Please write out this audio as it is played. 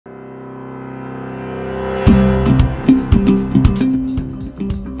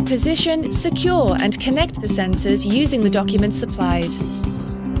Position, secure and connect the sensors using the documents supplied.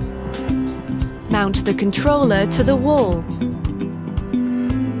 Mount the controller to the wall.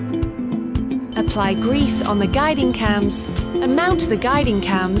 Apply grease on the guiding cams and mount the guiding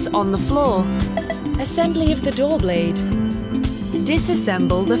cams on the floor. Assembly of the door blade.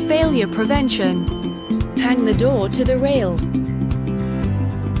 Disassemble the failure prevention. Hang the door to the rail.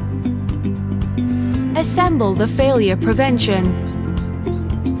 Assemble the failure prevention.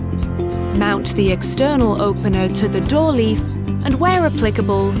 Mount the external opener to the door leaf, and where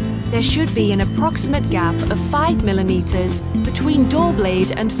applicable, there should be an approximate gap of 5 mm between door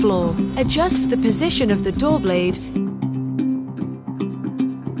blade and floor. Adjust the position of the door blade.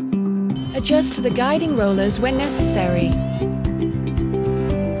 Adjust the guiding rollers when necessary.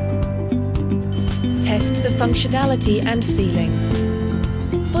 Test the functionality and sealing.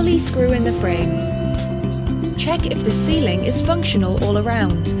 Fully screw in the frame. Check if the sealing is functional all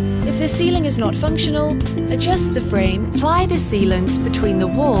around. If the sealing is not functional, adjust the frame. Apply the sealants between the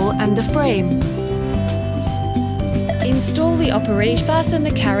wall and the frame. Install the operation. Fasten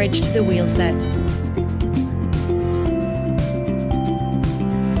the carriage to the wheel set.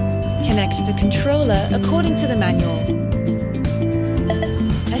 Connect the controller according to the manual.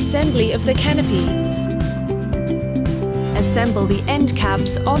 Assembly of the canopy. Assemble the end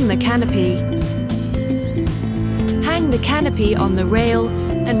caps on the canopy. Hang the canopy on the rail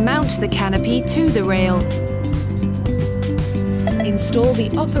and mount the canopy to the rail. Install the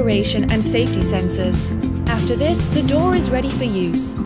operation and safety sensors. After this, the door is ready for use.